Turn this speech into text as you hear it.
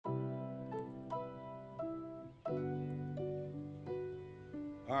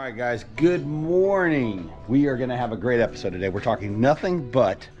All right, guys, good morning. We are gonna have a great episode today. We're talking nothing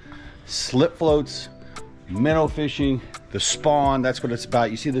but slip floats, minnow fishing, the spawn. That's what it's about.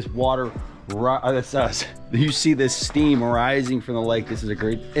 You see this water, that's us. You see this steam rising from the lake. This is a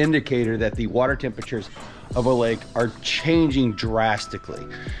great indicator that the water temperatures of a lake are changing drastically.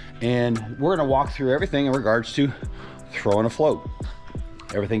 And we're gonna walk through everything in regards to throwing a float.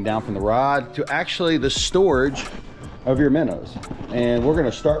 Everything down from the rod to actually the storage of your minnows. And we're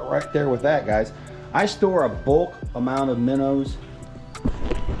gonna start right there with that, guys. I store a bulk amount of minnows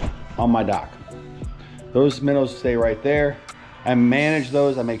on my dock. Those minnows stay right there. I manage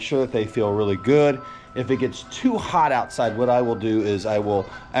those. I make sure that they feel really good. If it gets too hot outside, what I will do is I will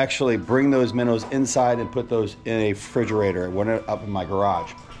actually bring those minnows inside and put those in a refrigerator up in my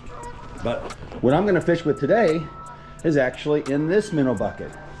garage. But what I'm gonna fish with today is actually in this minnow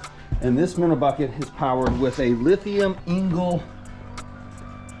bucket. And this minnow bucket is powered with a lithium Ingle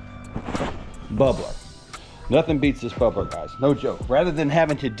bubbler. Nothing beats this bubbler, guys, no joke. Rather than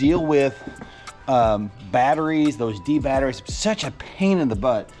having to deal with batteries, those D batteries, such a pain in the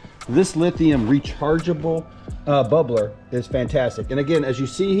butt, this lithium rechargeable bubbler is fantastic. And again, as you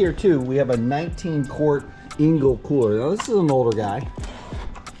see here too, we have a 19 quart Ingle cooler. Now this is an older guy.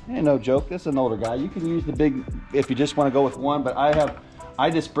 Hey, no joke, this is an older guy. You can use the big if you just want to go with one, but I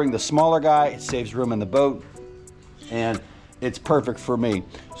just bring the smaller guy. It saves room in the boat and it's perfect for me.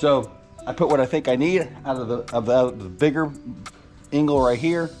 So I put what I think I need out of the bigger Ingle right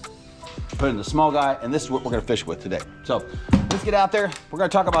here, put in the small guy, and this is what we're gonna fish with today. So let's get out there. We're gonna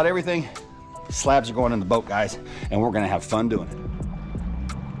talk about everything. Slabs are going in the boat, guys, and we're gonna have fun doing it.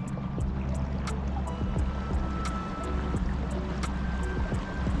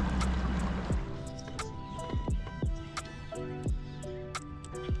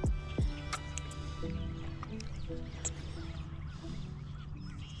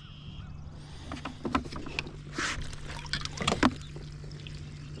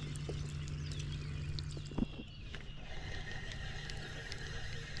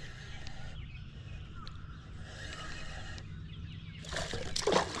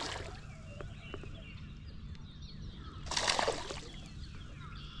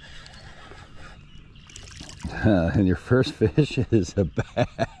 And your first fish is a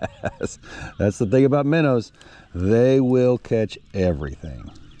bass. That's the thing about minnows. They will catch everything.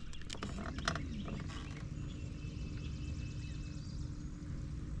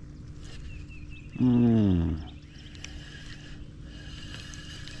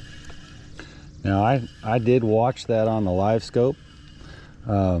 Now I did watch that on the live scope.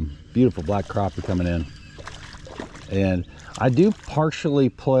 Beautiful black crappie coming in. And I do partially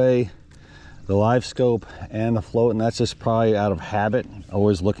play the live scope and the float, and that's just probably out of habit,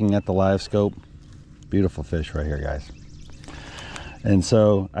 always looking at the live scope. Beautiful fish right here, guys. And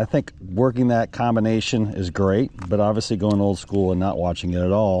so I think working that combination is great, but obviously going old school and not watching it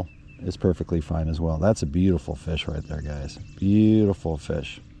at all is perfectly fine as well. That's a beautiful fish right there, guys. Beautiful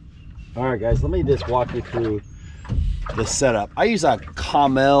fish. All right, guys, let me just walk you through the setup. I use a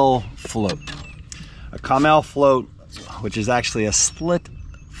Camel float. A Camel float, which is actually a slit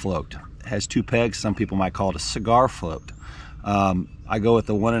float. Has two pegs. Some people might call it a cigar float. I go with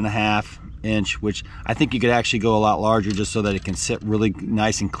the 1.5 inch, which I think you could actually go a lot larger just so that it can sit really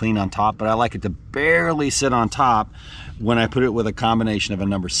nice and clean on top, but I like it to barely sit on top when I put it with a combination of a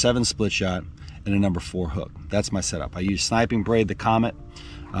number 7 split shot and a number 4 hook. That's my setup. I use sniping braid, the Comet.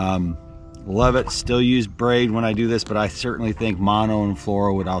 Love it. Still use braid when I do this, but I certainly think mono and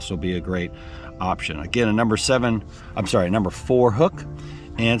fluoro would also be a great option. Again, a number 4 hook.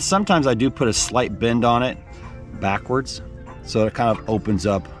 And sometimes I do put a slight bend on it backwards, so it kind of opens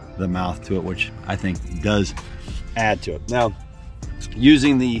up the mouth to it, which I think does add to it. Now,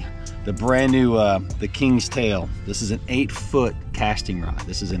 using the brand new the King's Tail, this is an 8-foot casting rod.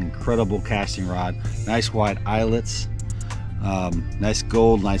 This is an incredible casting rod. Nice wide eyelets, nice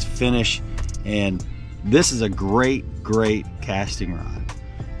gold, nice finish, and this is a great casting rod.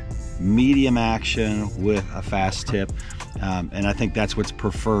 Medium action with a fast tip. And I think that's what's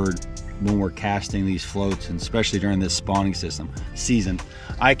preferred when we're casting these floats, and especially during this spawning season.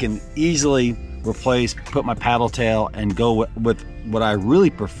 I can easily put my paddle tail and go with what I really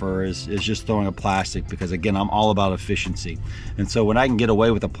prefer is just throwing a plastic, because again, I'm all about efficiency. And so when I can get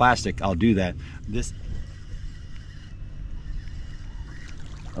away with a plastic, I'll do that.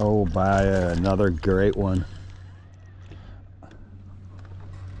 Oh, by another great one.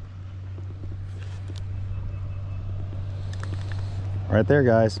 Right there,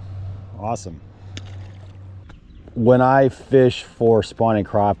 guys. Awesome. When I fish for spawning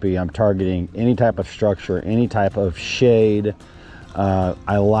crappie, I'm targeting any type of structure, any type of shade,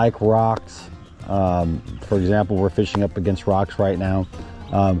 I like rocks. For example, we're fishing up against rocks right now.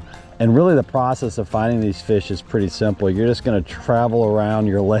 And really the process of finding these fish is pretty simple. You're just gonna travel around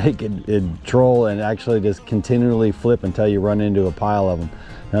your lake and troll and actually just continually flip until you run into a pile of them.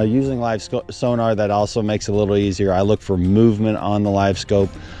 Now, using live sonar, that also makes it a little easier. I look for movement on the live scope.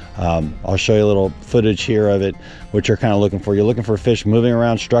 I'll show you a little footage here of it, what you're kind of looking for. You're looking for fish moving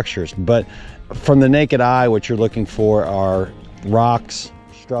around structures, but from the naked eye, what you're looking for are rocks,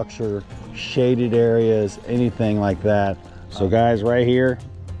 structure, shaded areas, anything like that. So guys, right here,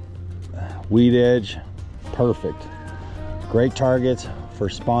 weed edge, perfect. Great targets for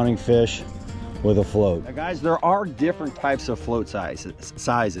spawning fish with a float. Now guys, there are different types of float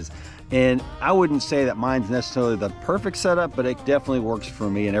sizes, and I wouldn't say that mine's necessarily the perfect setup, but it definitely works for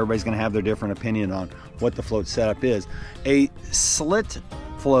me, and everybody's gonna have their different opinion on what the float setup is. A slit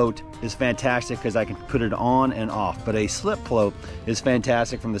float is fantastic because I can put it on and off, but a slip float is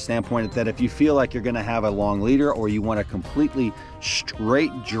fantastic from the standpoint that if you feel like you're gonna have a long leader or you want a completely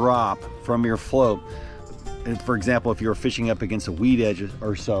straight drop from your float, and for example, if you're fishing up against a weed edge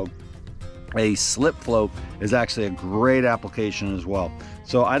or so, a slip float is actually a great application as well.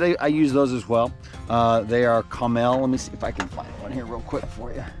 So I use those as well. They are Camel. Let me see if I can find one here real quick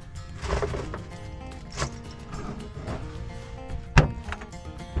for you.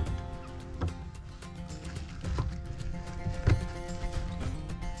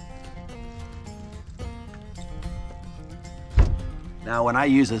 Now, when I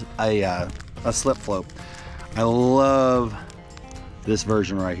use a slip float, I love this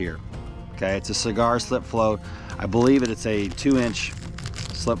version right here. Okay, it's a cigar slip float. I believe it's a 2-inch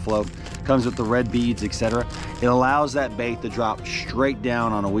slip float. Comes with the red beads, etc. It allows that bait to drop straight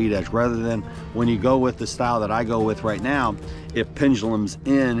down on a weed edge, rather than when you go with the style that I go with right now, it pendulums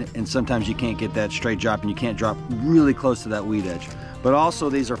in, and sometimes you can't get that straight drop and you can't drop really close to that weed edge. But also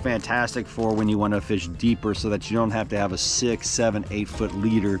these are fantastic for when you want to fish deeper, so that you don't have to have a 6, 7, 8 foot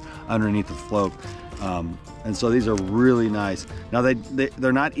leader underneath the float. And so these are really nice. Now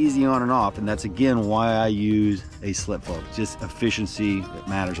they're not easy on and off, and that's again why I use a slip float. Just efficiency, it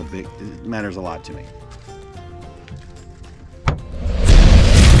matters a lot to me.